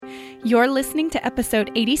You're listening to episode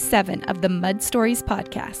 87 of the Mud Stories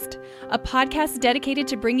Podcast, a podcast dedicated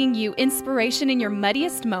to bringing you inspiration in your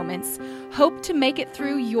muddiest moments, hope to make it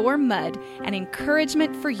through your mud, and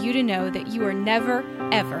encouragement for you to know that you are never,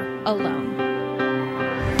 ever alone.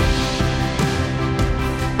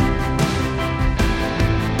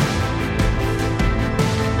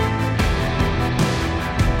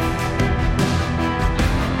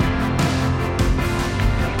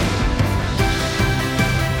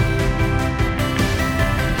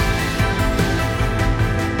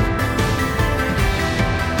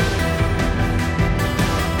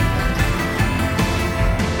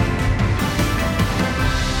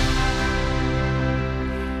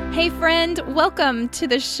 Hey friend, welcome to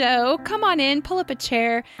the show. Come on in, pull up a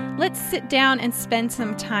chair. Let's sit down and spend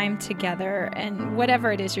some time together. And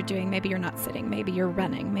whatever it is you're doing, maybe you're not sitting, maybe you're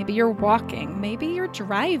running, maybe you're walking, maybe you're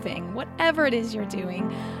driving, whatever it is you're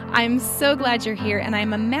doing. I'm so glad you're here, and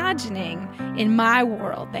I'm imagining in my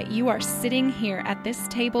world that you are sitting here at this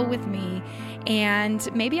table with me,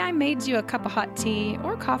 and maybe I made you a cup of hot tea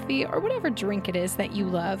or coffee or whatever drink it is that you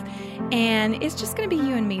love, and it's just going to be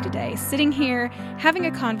you and me today, sitting here having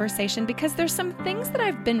a conversation, because there's some things that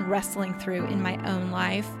I've been wrestling through in my own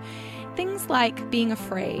life. Things like being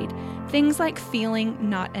afraid, things like feeling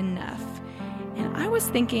not enough. And I was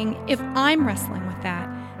thinking, if I'm wrestling with that,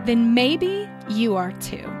 then maybe you are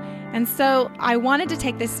too. And so I wanted to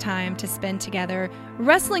take this time to spend together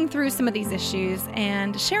wrestling through some of these issues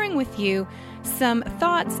and sharing with you some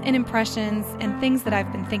thoughts and impressions and things that I've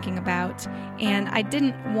been thinking about, and I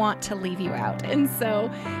didn't want to leave you out. And so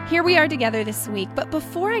here we are together this week. But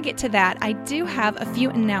before I get to that, I do have a few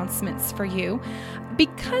announcements for you.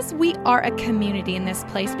 Because we are a community in this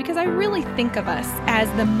place, because I really think of us as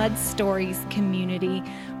the Mud Stories community,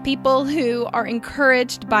 people who are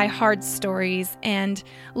encouraged by hard stories and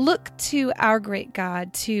look to our great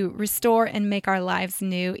God to restore and make our lives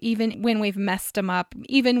new, even when we've messed them up,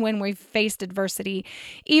 even when we've faced adversity,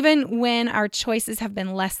 even when our choices have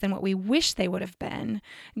been less than what we wish they would have been.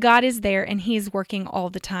 God is there, and He is working all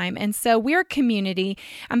the time. And so we're a community,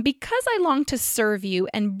 and because I long to serve you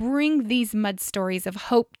and bring these mud stories of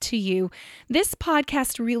hope to you, this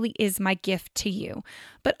podcast really is my gift to you.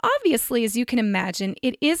 But obviously, as you can imagine,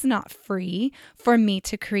 it is not free for me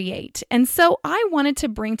to create. And so I wanted to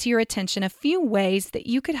bring to your attention a few ways that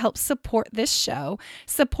you could help support this show,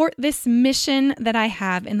 support this mission that I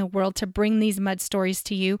have in the world to bring these mud stories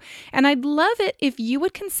to you. And I'd love it if you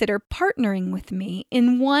would consider partnering with me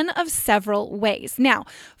in one of several ways. Now,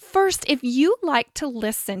 first, if you like to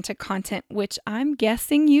listen to content, which I'm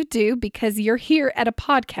guessing you do because you're here at a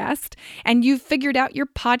podcast and you've figured out your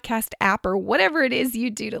podcast app or whatever it is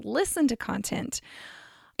you do to listen to content.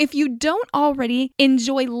 If you don't already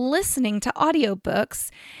enjoy listening to audiobooks,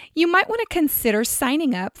 you might want to consider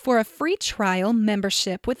signing up for a free trial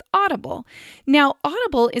membership with Audible. Now,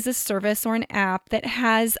 Audible is a service or an app that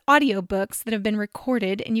has audiobooks that have been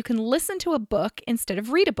recorded, and you can listen to a book instead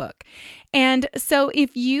of read a book. And so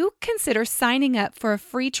if you consider signing up for a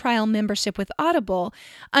free trial membership with Audible,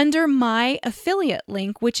 under my affiliate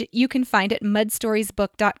link, which you can find at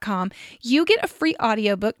mudstoriesbook.com, you get a free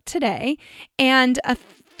audiobook today and a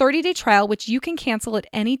 30-day trial, which you can cancel at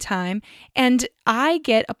any time, and I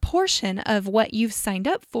get a portion of what you've signed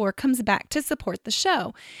up for comes back to support the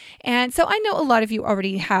show. And so I know a lot of you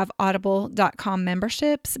already have audible.com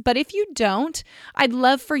memberships, but if you don't, I'd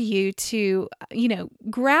love for you to,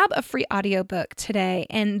 grab a free audiobook today,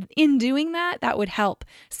 and in doing that, that would help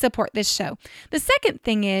support this show. The second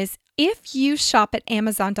thing is, if you shop at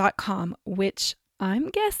Amazon.com, which I'm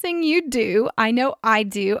guessing you do. I know I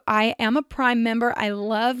do. I am a Prime member. I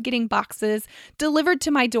love getting boxes delivered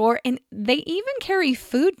to my door, and they even carry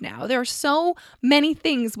food now. There are so many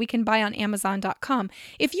things we can buy on Amazon.com.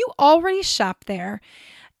 If you already shop there,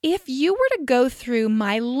 if you were to go through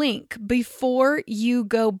my link before you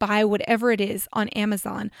go buy whatever it is on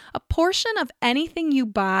Amazon, a portion of anything you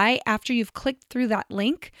buy after you've clicked through that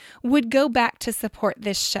link would go back to support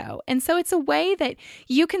this show. And so it's a way that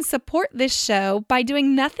you can support this show by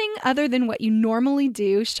doing nothing other than what you normally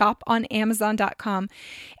do, shop on Amazon.com.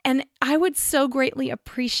 And I would so greatly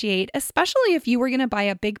appreciate, especially if you were going to buy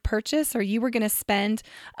a big purchase or you were going to spend,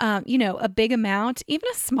 a big amount, even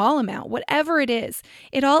a small amount, whatever it is,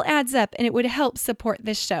 it all adds up and it would help support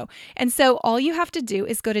this show. And so all you have to do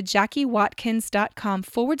is go to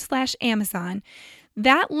JackieWatkins.com/Amazon.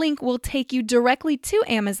 That link will take you directly to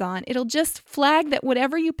Amazon. It'll just flag that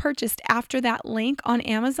whatever you purchased after that link on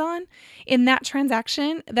Amazon, in that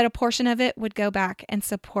transaction, that a portion of it would go back and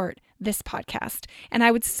support this podcast. And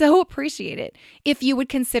I would so appreciate it if you would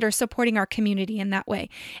consider supporting our community in that way.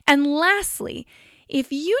 And lastly,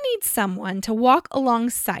 If you need someone to walk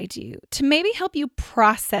alongside you, to maybe help you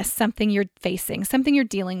process something you're facing, something you're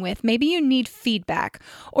dealing with, maybe you need feedback,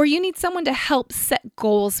 or you need someone to help set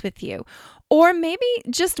goals with you, or maybe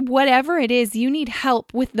just whatever it is, you need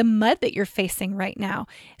help with the mud that you're facing right now.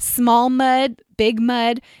 Small mud, big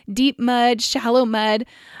mud, deep mud, shallow mud,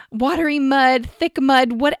 watery mud, thick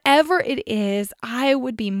mud, whatever it is, I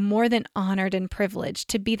would be more than honored and privileged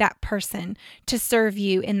to be that person to serve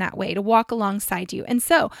you in that way, to walk alongside you. And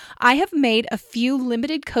so I have made a few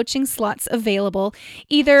limited coaching slots available,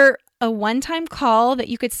 either a one-time call that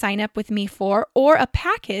you could sign up with me for, or a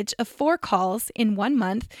package of 4 calls in 1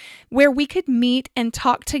 month where we could meet and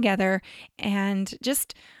talk together and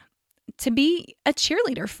just to be a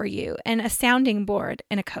cheerleader for you and a sounding board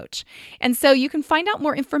and a coach. And so you can find out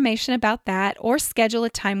more information about that or schedule a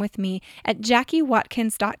time with me at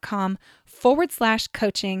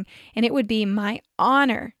JackieWatkins.com/coaching. And it would be my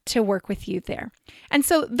honor to work with you there. And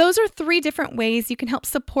so those are 3 different ways you can help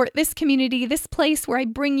support this community, this place where I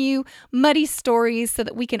bring you muddy stories so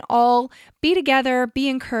that we can all be together, be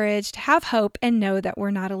encouraged, have hope, and know that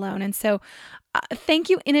we're not alone. And so thank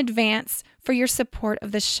you in advance for your support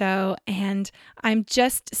of the show. And I'm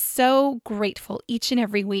just so grateful each and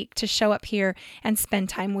every week to show up here and spend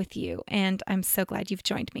time with you. And I'm so glad you've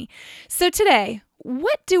joined me. So today,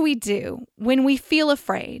 what do we do when we feel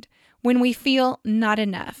afraid, when we feel not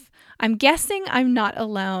enough? I'm guessing I'm not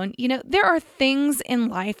alone. There are things in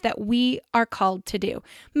life that we are called to do.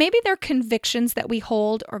 Maybe they're convictions that we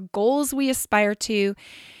hold or goals we aspire to.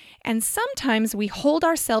 And sometimes we hold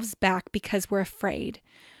ourselves back because we're afraid.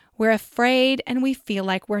 We're afraid and we feel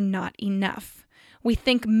like we're not enough. We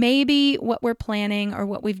think maybe what we're planning or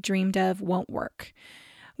what we've dreamed of won't work.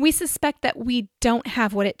 We suspect that we don't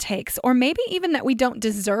have what it takes, or maybe even that we don't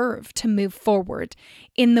deserve to move forward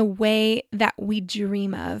in the way that we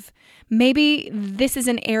dream of. Maybe this is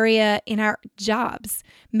an area in our jobs.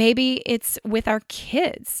 Maybe it's with our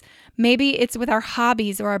kids. Maybe it's with our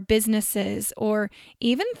hobbies or our businesses, or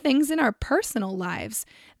even things in our personal lives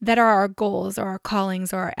that are our goals or our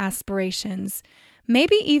callings or our aspirations.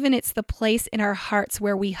 Maybe even it's the place in our hearts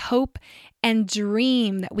where we hope and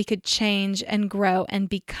dream that we could change and grow and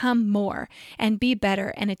become more and be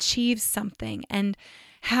better and achieve something and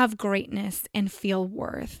have greatness and feel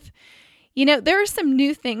worth. There are some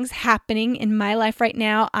new things happening in my life right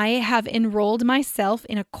now. I have enrolled myself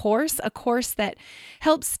in a course that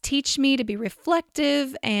helps teach me to be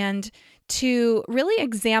reflective and to really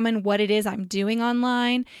examine what it is I'm doing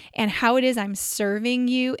online and how it is I'm serving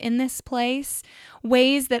you in this place,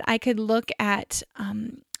 ways that I could look at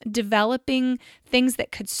developing things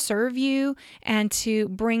that could serve you and to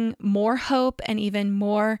bring more hope and even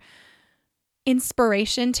more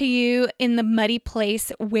inspiration to you in the muddy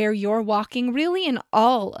place where you're walking, really in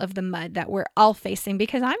all of the mud that we're all facing,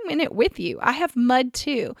 because I'm in it with you. I have mud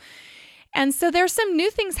too. And so there's some new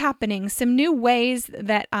things happening, some new ways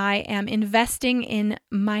that I am investing in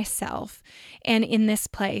myself and in this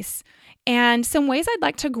place, and some ways I'd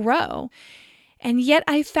like to grow. And yet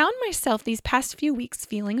I found myself these past few weeks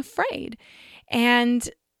feeling afraid and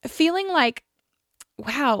feeling like,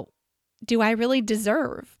 wow, do I really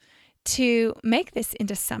deserve to make this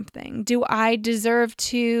into something? Do I deserve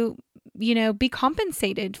to, be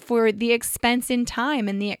compensated for the expense in time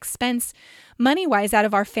and the expense money-wise out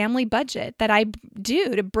of our family budget that I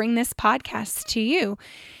do to bring this podcast to you?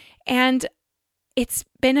 And it's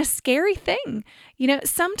been a scary thing.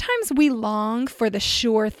 Sometimes we long for the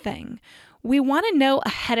sure thing. We want to know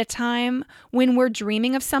ahead of time when we're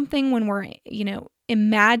dreaming of something, when we're,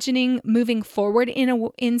 imagining moving forward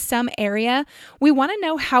in some area. We want to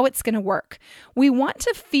know how it's going to work. We want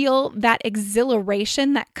to feel that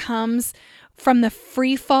exhilaration that comes from the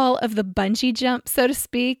free fall of the bungee jump, so to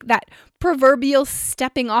speak, that proverbial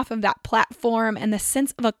stepping off of that platform and the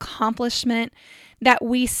sense of accomplishment that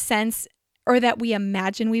we sense or that we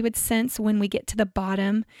imagine we would sense when we get to the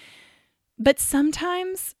bottom. But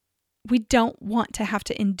sometimes we don't want to have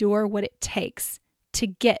to endure what it takes to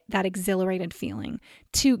get that exhilarated feeling,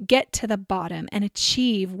 to get to the bottom and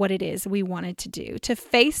achieve what it is we wanted to do, to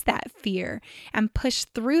face that fear and push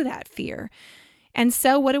through that fear. And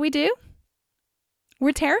so what do?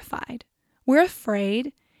 We're terrified. We're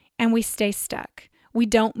afraid, and we stay stuck. We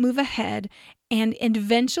don't move ahead, and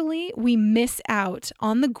eventually we miss out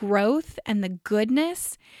on the growth and the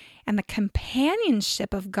goodness and the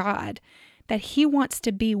companionship of God that He wants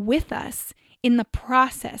to be with us in the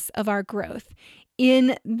process of our growth,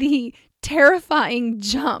 in the terrifying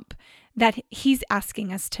jump that He's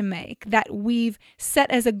asking us to make, that we've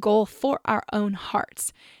set as a goal for our own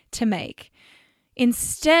hearts to make.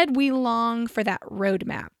 Instead, we long for that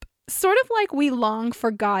roadmap sort of like we long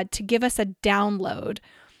for God to give us a download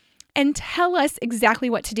and tell us exactly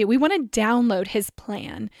what to do. We want to download his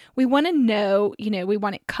plan. We want to know, we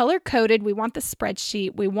want it color-coded. We want the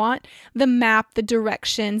spreadsheet. We want the map, the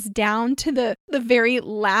directions down to the very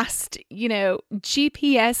last,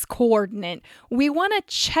 GPS coordinate. We want a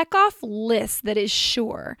check-off list that is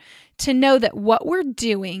sure to know that what we're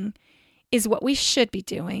doing is what we should be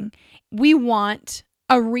doing. We want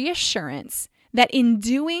a reassurance that in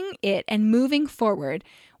doing it and moving forward,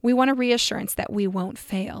 we want a reassurance that we won't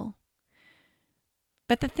fail.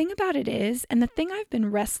 But the thing about it is, and the thing I've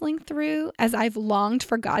been wrestling through as I've longed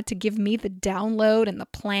for God to give me the download and the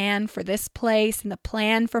plan for this place and the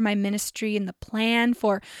plan for my ministry and the plan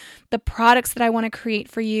for the products that I want to create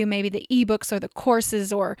for you, maybe the ebooks or the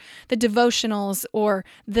courses or the devotionals or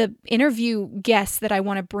the interview guests that I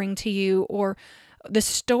want to bring to you or the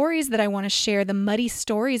stories that I want to share, the muddy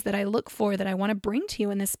stories that I look for that I want to bring to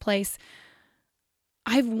you in this place.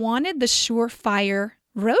 I've wanted the surefire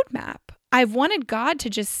roadmap. I've wanted God to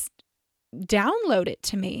just download it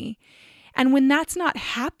to me. And when that's not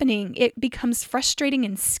happening, it becomes frustrating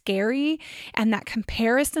and scary. And that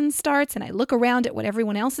comparison starts. And I look around at what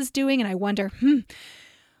everyone else is doing and I wonder,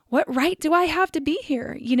 what right do I have to be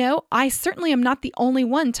here? I certainly am not the only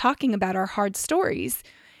one talking about our hard stories.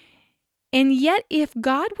 And yet, if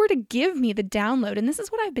God were to give me the download, and this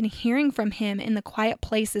is what I've been hearing from him in the quiet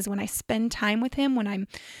places when I spend time with him, when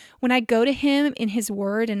I go to him in his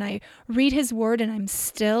word and I read his word and I'm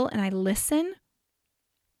still and I listen,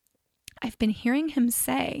 I've been hearing him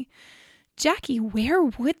say, Jackie, where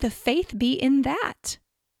would the faith be in that?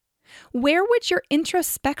 Where would your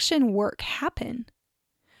introspection work happen?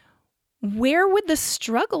 Where would the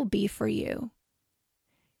struggle be for you?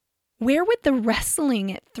 Where would the wrestling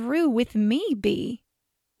it through with me be?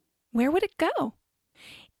 Where would it go?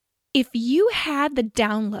 If you had the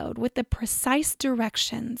download with the precise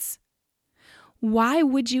directions, why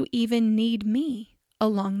would you even need me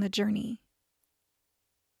along the journey?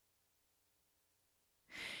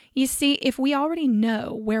 You see, if we already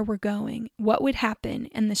know where we're going, what would happen,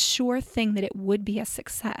 and the sure thing that it would be a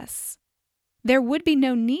success, there would be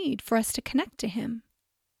no need for us to connect to him.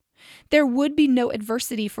 There would be no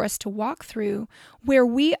adversity for us to walk through where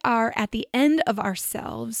we are at the end of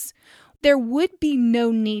ourselves. There would be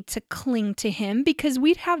no need to cling to him because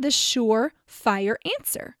we'd have the surefire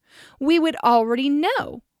answer. We would already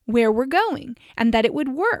know where we're going and that it would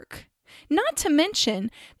work. Not to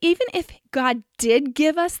mention, even if God did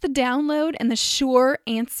give us the download and the sure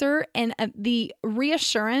answer and the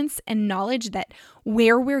reassurance and knowledge that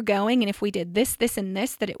where we're going and if we did this, this, and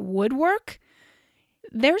this, that it would work,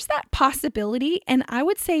 there's that possibility, and I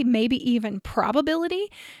would say maybe even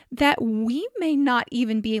probability, that we may not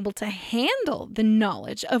even be able to handle the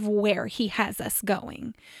knowledge of where he has us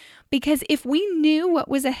going. Because if we knew what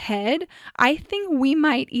was ahead, I think we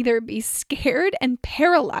might either be scared and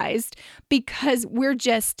paralyzed because we're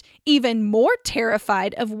just even more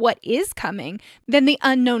terrified of what is coming than the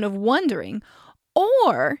unknown of wondering.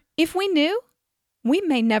 Or if we knew, we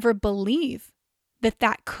may never believe that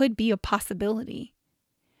that could be a possibility.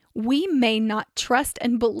 We may not trust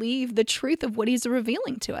and believe the truth of what he's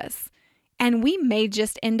revealing to us. And we may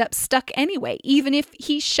just end up stuck anyway, even if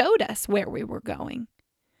he showed us where we were going.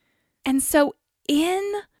 And so in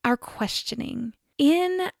our questioning,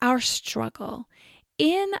 in our struggle,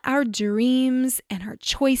 in our dreams and our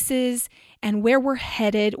choices and where we're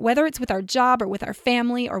headed, whether it's with our job or with our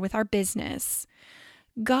family or with our business,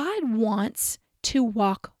 God wants to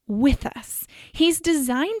walk with us. He's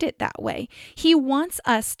designed it that way. He wants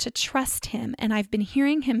us to trust him. And I've been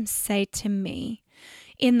hearing him say to me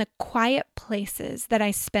in the quiet places that I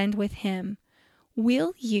spend with him,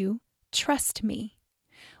 will you trust me?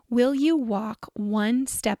 Will you walk one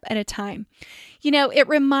step at a time? It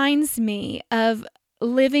reminds me of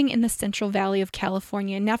living in the Central Valley of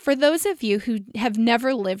California. Now, for those of you who have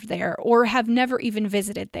never lived there or have never even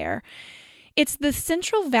visited there, it's the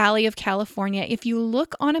Central Valley of California. If you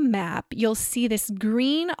look on a map, you'll see this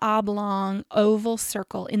green oblong oval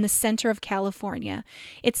circle in the center of California.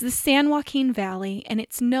 It's the San Joaquin Valley, and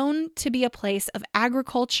it's known to be a place of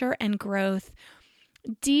agriculture and growth,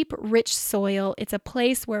 deep, rich soil. It's a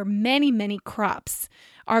place where many, many crops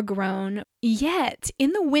are grown. Yet,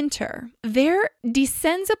 in the winter, there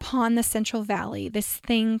descends upon the Central Valley this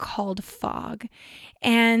thing called fog.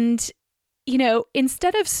 And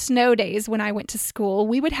instead of snow days when I went to school,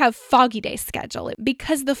 we would have foggy day schedule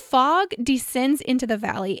because the fog descends into the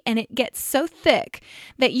valley and it gets so thick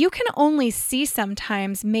that you can only see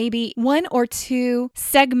sometimes maybe 1 or 2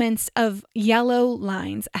 segments of yellow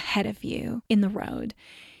lines ahead of you in the road.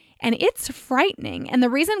 And it's frightening. And the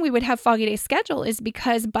reason we would have foggy day schedule is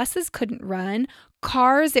because buses couldn't run,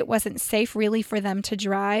 cars, it wasn't safe really for them to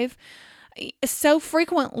drive. So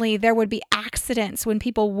frequently there would be accidents when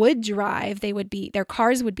people would drive. Their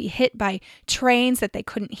cars would be hit by trains that they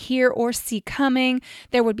couldn't hear or see coming.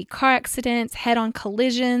 There would be car accidents, head-on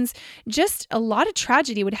collisions. Just a lot of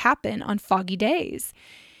tragedy would happen on foggy days.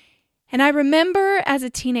 And I remember as a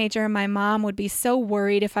teenager, my mom would be so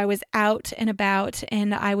worried if I was out and about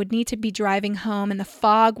and I would need to be driving home and the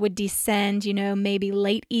fog would descend, maybe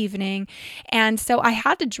late evening. And so I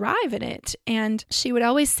had to drive in it. And she would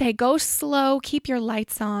always say, go slow, keep your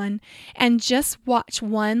lights on, and just watch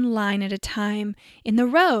one line at a time in the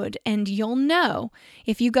road. And you'll know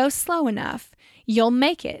if you go slow enough, you'll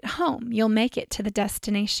make it home. You'll make it to the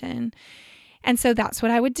destination. And so that's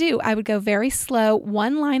what I would do. I would go very slow,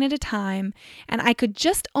 one line at a time, and I could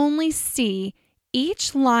just only see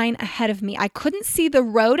each line ahead of me. I couldn't see the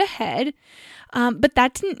road ahead, but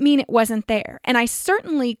that didn't mean it wasn't there. And I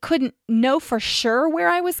certainly couldn't know for sure where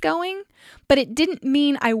I was going, but it didn't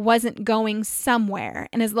mean I wasn't going somewhere.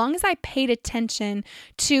 And as long as I paid attention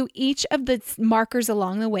to each of the markers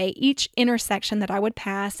along the way, each intersection that I would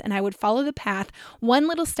pass, and I would follow the path one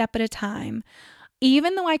little step at a time,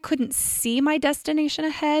 even though I couldn't see my destination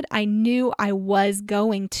ahead, I knew I was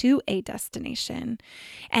going to a destination.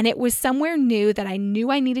 And it was somewhere new that I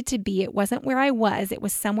knew I needed to be. It wasn't where I was. It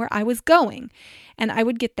was somewhere I was going. And I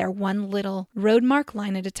would get there one little road mark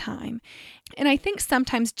line at a time. And I think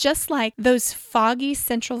sometimes, just like those foggy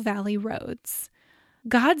Central Valley roads,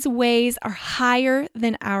 God's ways are higher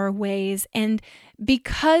than our ways. And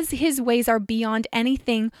because his ways are beyond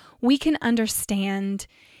anything we can understand,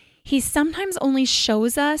 he sometimes only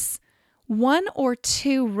shows us one or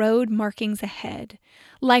two road markings ahead,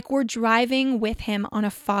 like we're driving with him on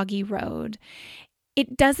a foggy road.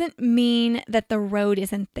 It doesn't mean that the road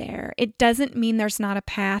isn't there. It doesn't mean there's not a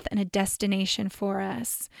path and a destination for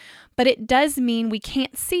us. But it does mean we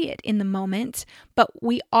can't see it in the moment, but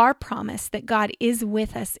we are promised that God is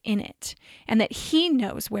with us in it and that he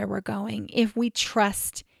knows where we're going if we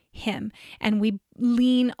trust him and we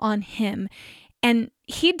lean on him. And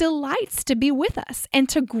he delights to be with us and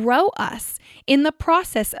to grow us in the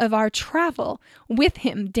process of our travel with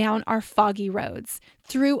him down our foggy roads,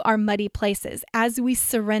 through our muddy places, as we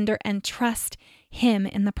surrender and trust him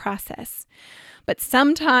in the process. But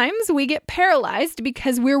sometimes we get paralyzed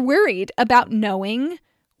because we're worried about knowing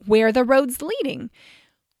where the road's leading.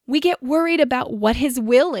 We get worried about what his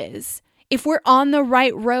will is, if we're on the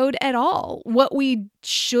right road at all, what we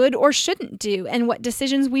should or shouldn't do, and what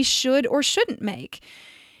decisions we should or shouldn't make.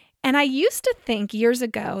 And I used to think years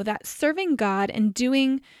ago that serving God and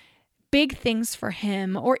doing big things for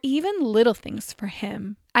him, or even little things for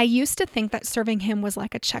him, I used to think that serving him was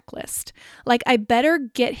like a checklist. Like I better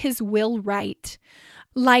get his will right.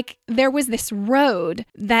 Like there was this road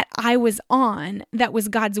that I was on that was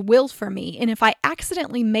God's will for me. And if I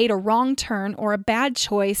accidentally made a wrong turn or a bad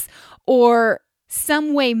choice or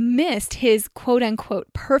some way missed his quote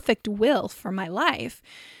unquote perfect will for my life,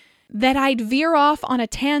 that I'd veer off on a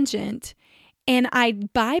tangent and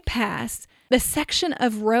I'd bypass the section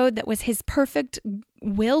of road that was his perfect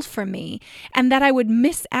will for me, and that I would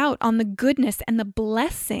miss out on the goodness and the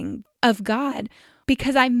blessing of God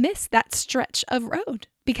because I missed that stretch of road,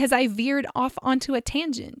 because I veered off onto a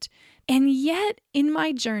tangent. And yet in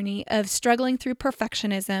my journey of struggling through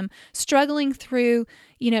perfectionism, struggling through,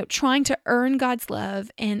 trying to earn God's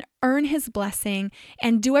love and earn his blessing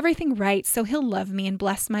and do everything right so he'll love me and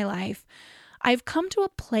bless my life, I've come to a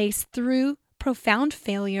place through profound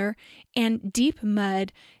failure and deep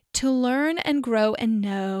mud to learn and grow and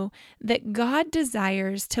know that God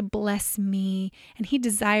desires to bless me and he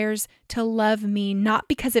desires to love me, not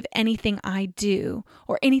because of anything I do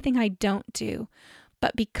or anything I don't do,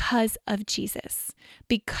 but because of Jesus.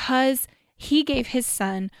 Because he gave his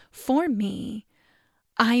son for me,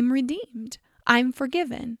 I'm redeemed. I'm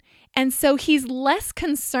forgiven. And so he's less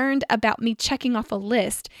concerned about me checking off a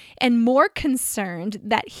list and more concerned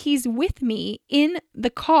that he's with me in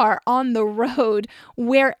the car, on the road,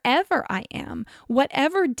 wherever I am,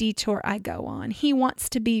 whatever detour I go on. He wants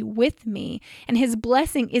to be with me, and his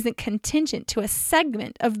blessing isn't contingent to a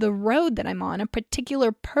segment of the road that I'm on, a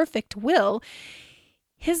particular perfect will.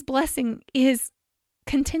 His blessing is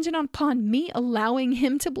contingent upon me allowing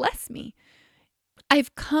him to bless me.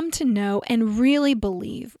 I've come to know and really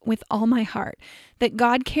believe with all my heart that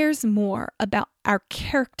God cares more about our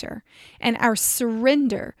character and our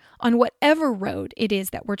surrender on whatever road it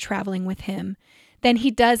is that we're traveling with him than he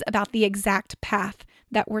does about the exact path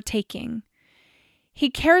that we're taking. He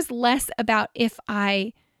cares less about if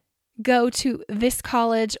I go to this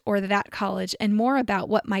college or that college and more about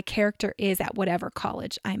what my character is at whatever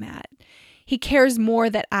college I'm at. He cares more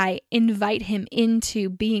that I invite him into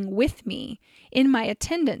being with me in my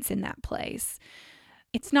attendance in that place.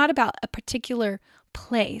 It's not about a particular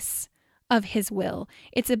place of his will.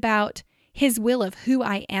 It's about his will of who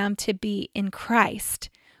I am to be in Christ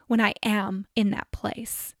when I am in that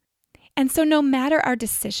place. And so no matter our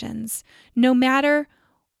decisions, no matter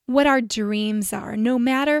what our dreams are, no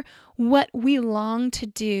matter what we long to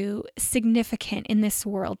do significant in this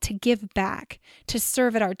world, to give back, to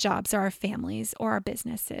serve at our jobs or our families or our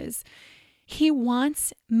businesses, he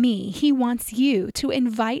wants me, he wants you to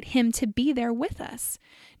invite him to be there with us.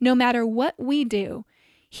 No matter what we do,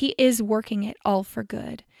 he is working it all for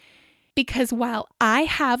good. Because while I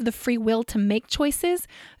have the free will to make choices,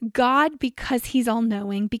 God, because he's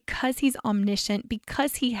all-knowing, because he's omniscient,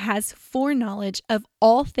 because he has foreknowledge of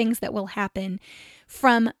all things that will happen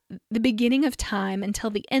from the beginning of time until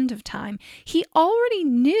the end of time, he already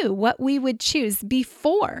knew what we would choose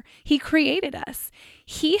before he created us.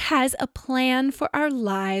 He has a plan for our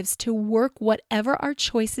lives to work whatever our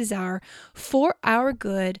choices are for our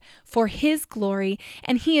good, for his glory,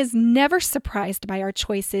 and he is never surprised by our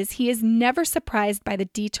choices. He is never surprised by the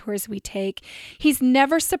detours we take. He's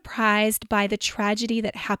never surprised by the tragedy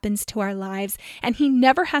that happens to our lives, and he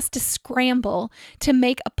never has to scramble to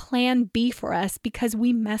make a plan B for us because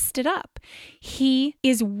we messed it up. He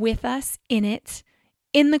is with us in it,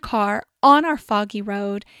 in the car, on our foggy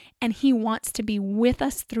road, and he wants to be with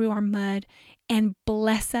us through our mud and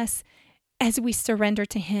bless us as we surrender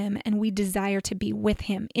to him and we desire to be with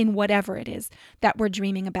him in whatever it is that we're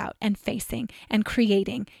dreaming about and facing and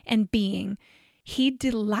creating and being. He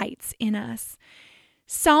delights in us.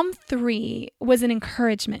 Psalm 3 was an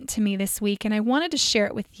encouragement to me this week, and I wanted to share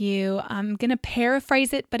it with you. I'm going to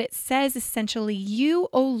paraphrase it, but it says essentially, "You,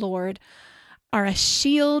 O Lord, are a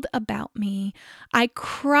shield about me. I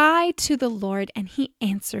cry to the Lord, and he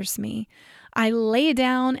answers me. I lay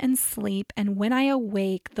down and sleep, and when I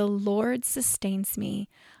awake, the Lord sustains me.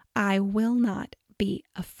 I will not be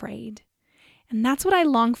afraid." And that's what I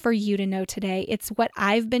long for you to know today. It's what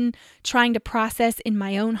I've been trying to process in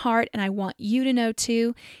my own heart, and I want you to know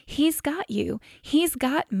too. He's got you. He's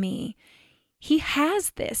got me. He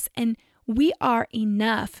has this, and we are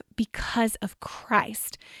enough because of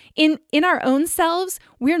Christ. In our own selves,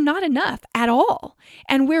 we're not enough at all.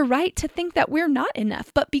 And we're right to think that we're not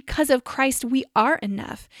enough. But because of Christ, we are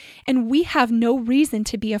enough. And we have no reason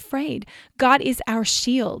to be afraid. God is our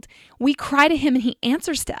shield. We cry to him and he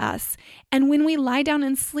answers to us. And when we lie down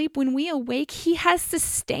and sleep, when we awake, he has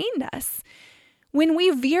sustained us. When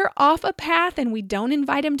we veer off a path and we don't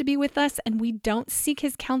invite him to be with us and we don't seek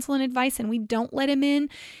his counsel and advice and we don't let him in,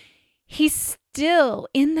 he's still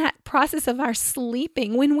in that process of our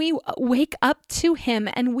sleeping. When we wake up to him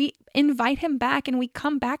and we invite him back and we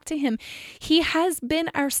come back to him, he has been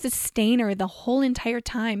our sustainer the whole entire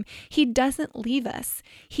time. He doesn't leave us.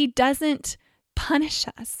 He doesn't punish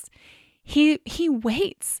us. He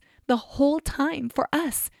waits the whole time for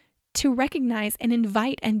us to recognize and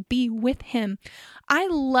invite and be with him. I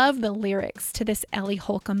love the lyrics to this Ellie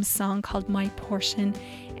Holcomb song called "My Portion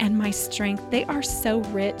and My Strength." They are so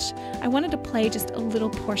rich. I wanted to play just a little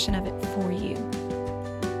portion of it for you.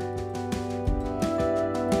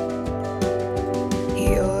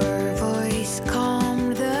 Your voice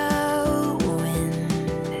calmed the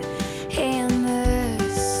wind and the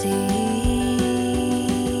sea.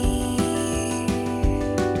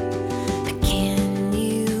 But can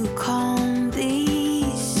you calm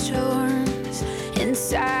these storms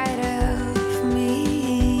inside of me?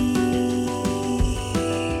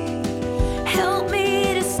 Help me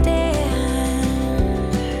to stand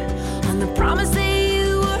on the promise that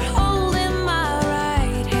you are holding my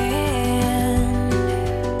right hand.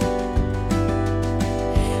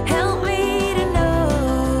 Help me to know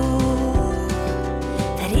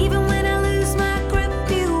that even when I lose my grip,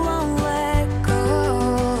 you won't let go.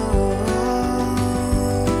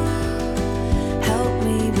 Help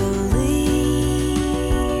me believe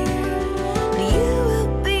that you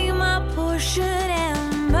will be my portion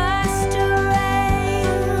and my strength.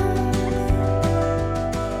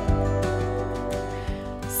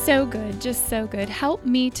 So good, just so good. Help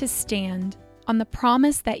me to stand on the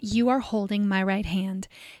promise that you are holding my right hand.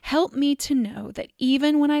 Help me to know that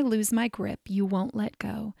even when I lose my grip, you won't let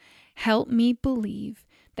go. Help me believe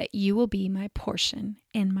that you will be my portion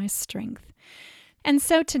and my strength. And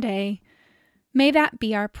so today, may that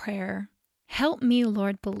be our prayer. Help me,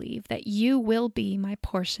 Lord, believe that you will be my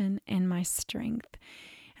portion and my strength.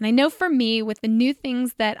 And I know for me, with the new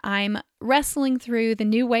things that I'm wrestling through, the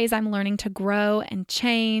new ways I'm learning to grow and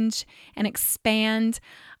change and expand,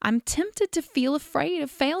 I'm tempted to feel afraid of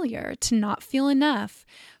failure, to not feel enough,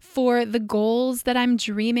 for the goals that I'm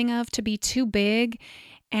dreaming of to be too big,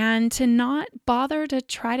 and to not bother to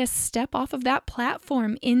try to step off of that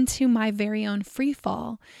platform into my very own free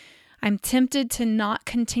fall. I'm tempted to not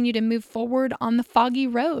continue to move forward on the foggy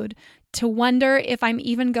road, to wonder if I'm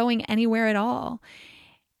even going anywhere at all.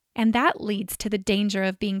 And that leads to the danger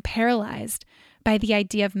of being paralyzed by the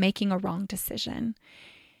idea of making a wrong decision.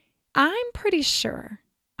 I'm pretty sure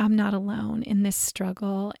I'm not alone in this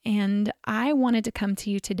struggle, and I wanted to come to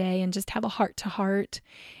you today and just have a heart-to-heart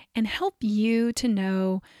and help you to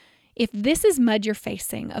know if this is mud you're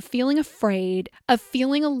facing, of feeling afraid, of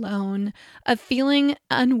feeling alone, of feeling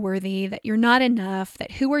unworthy, that you're not enough,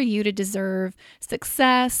 that who are you to deserve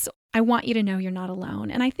success, I want you to know you're not alone.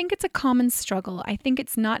 And I think it's a common struggle. I think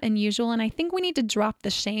it's not unusual. And I think we need to drop the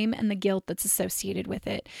shame and the guilt that's associated with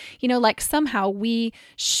it. Like somehow we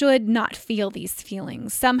should not feel these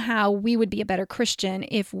feelings. Somehow we would be a better Christian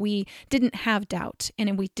if we didn't have doubt and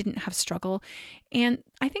if we didn't have struggle. And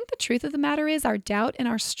I think the truth of the matter is our doubt and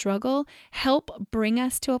our struggle help bring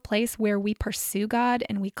us to a place where we pursue God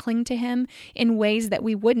and we cling to Him in ways that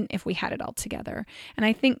we wouldn't if we had it all together. And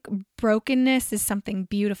I think brokenness is something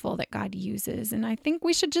beautiful that God uses. And I think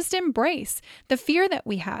we should just embrace the fear that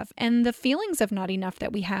we have and the feelings of not enough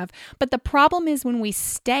that we have. But the problem is when we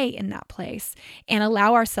stay in that place and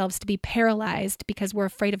allow ourselves to be paralyzed because we're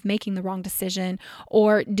afraid of making the wrong decision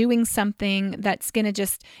or doing something that's going to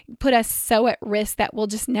just put us so at risk that we'll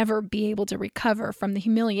just never be able to recover from the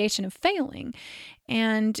humiliation of failing.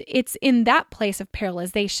 And it's in that place of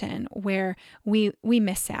paralyzation where we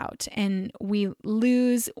miss out and we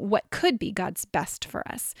lose what could be God's best for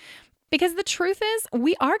us. Because the truth is,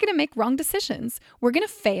 we are going to make wrong decisions. We're going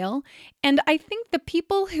to fail. And I think the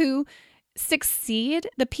people who succeed,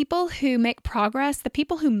 the people who make progress, the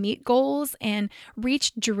people who meet goals and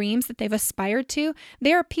reach dreams that they've aspired to,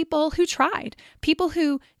 they are people who tried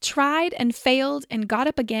and failed and got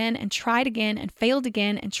up again and tried again and failed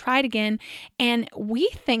again and tried again. And we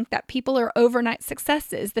think that people are overnight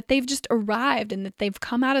successes, that they've just arrived and that they've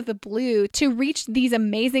come out of the blue to reach these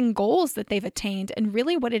amazing goals that they've attained. And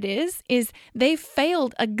really what it is they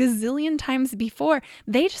failed a gazillion times before.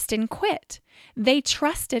 They just didn't quit. They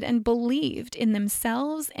trusted and believed in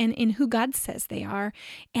themselves and in who God says they are.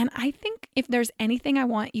 And I think if there's anything I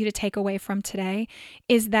want you to take away from today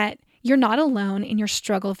is that you're not alone in your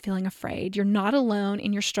struggle of feeling afraid. You're not alone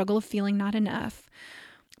in your struggle of feeling not enough.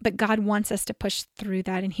 But God wants us to push through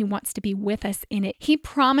that, and He wants to be with us in it. He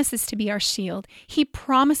promises to be our shield. He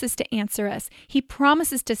promises to answer us. He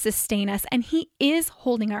promises to sustain us, and He is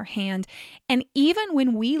holding our hand. And even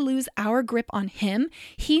when we lose our grip on Him,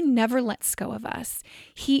 He never lets go of us.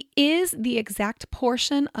 He is the exact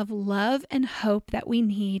portion of love and hope that we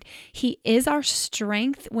need. He is our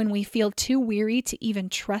strength when we feel too weary to even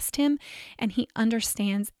trust Him, and He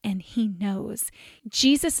understands and He knows.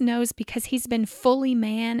 Jesus knows because He's been fully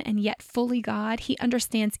man and yet fully God. He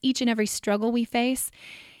understands each and every struggle we face.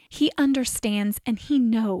 He understands and He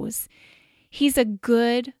knows. He's a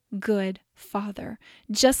good, good Father.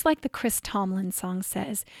 Just like the Chris Tomlin song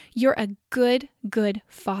says, you're a good, good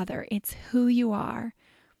Father. It's who you are.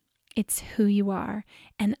 It's who you are.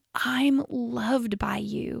 And I'm loved by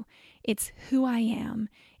you. It's who I am.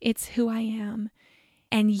 It's who I am.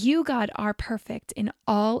 And you, God, are perfect in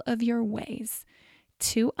all of your ways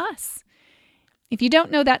to us. If you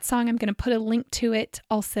don't know that song, I'm going to put a link to it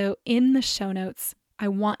also in the show notes. I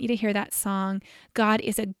want you to hear that song. God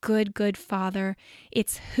is a good, good Father.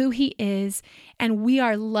 It's who He is, and we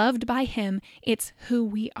are loved by Him. It's who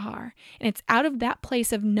we are. And it's out of that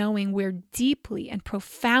place of knowing we're deeply and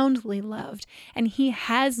profoundly loved, and He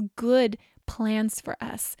has good plans for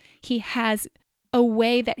us. He has a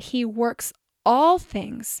way that He works all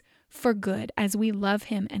things for good as we love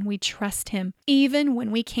Him and we trust Him, even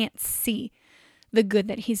when we can't see the good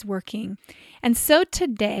that He's working. And so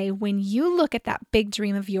today, when you look at that big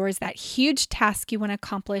dream of yours, that huge task you want to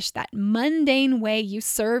accomplish, that mundane way you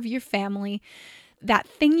serve your family, that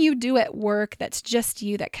thing you do at work that's just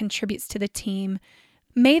you that contributes to the team,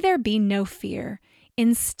 may there be no fear.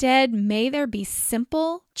 Instead, may there be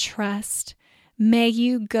simple trust. May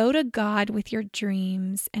you go to God with your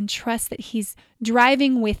dreams and trust that He's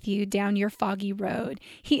driving with you down your foggy road.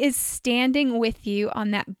 He is standing with you on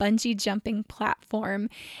that bungee jumping platform,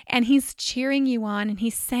 and He's cheering you on, and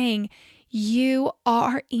He's saying, you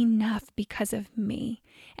are enough because of me,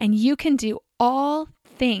 and you can do all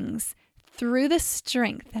things through the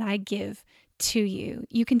strength that I give to you.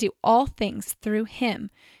 You can do all things through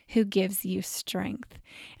him who gives you strength.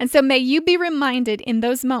 And so may you be reminded in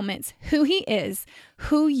those moments who he is,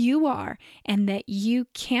 who you are, and that you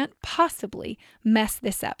can't possibly mess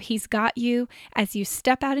this up. He's got you as you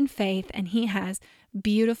step out in faith, and he has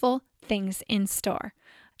beautiful things in store.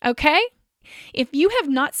 Okay? If you have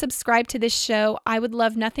not subscribed to this show, I would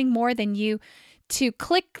love nothing more than you to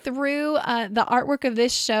click through the artwork of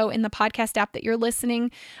this show in the podcast app that you're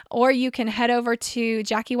listening, or you can head over to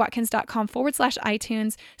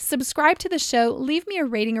JackieWatkins.com/iTunes, subscribe to the show, leave me a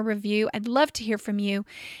rating or review. I'd love to hear from you.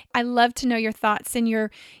 I love to know your thoughts and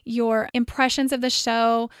your impressions of the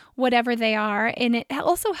show, whatever they are. And it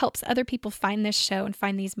also helps other people find this show and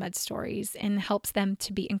find these mud stories and helps them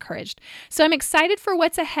to be encouraged. So I'm excited for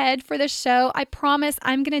what's ahead for this show. I promise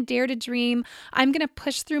I'm going to dare to dream. I'm going to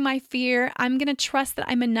push through my fear. I'm going to trust that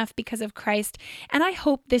I'm enough because of Christ. And I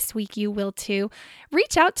hope this week you will too.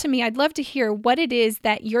 Reach out to me. I'd love to hear what it is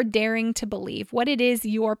that you're daring to believe, what it is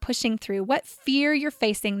you're pushing through, what fear you're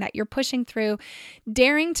facing that you're pushing through,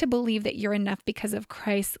 daring to believe that you're enough because of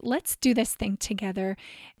Christ. Let's do this thing together.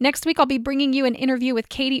 Next week, I'll be bringing you an interview with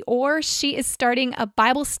Katie Orr. She is starting a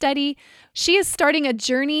Bible study. She is starting a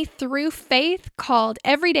journey through faith called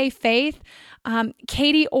Everyday Faith.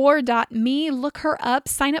 KatieOrr.me. Look her up.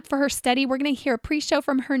 Sign up for her study. We're going to hear a pre-show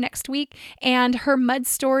from her next week and her mud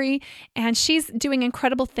story. And she's doing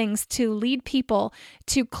incredible things to lead people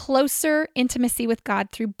to closer intimacy with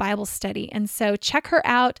God through Bible study. And so check her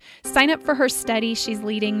out. Sign up for her study she's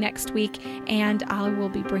leading next week. And I will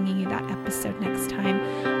be bringing you that episode next time.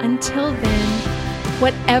 Until then,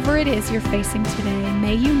 whatever it is you're facing today,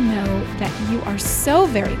 may you know that you are so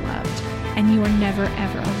very loved and you are never,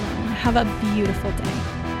 ever alone. Have a beautiful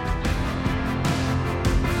day.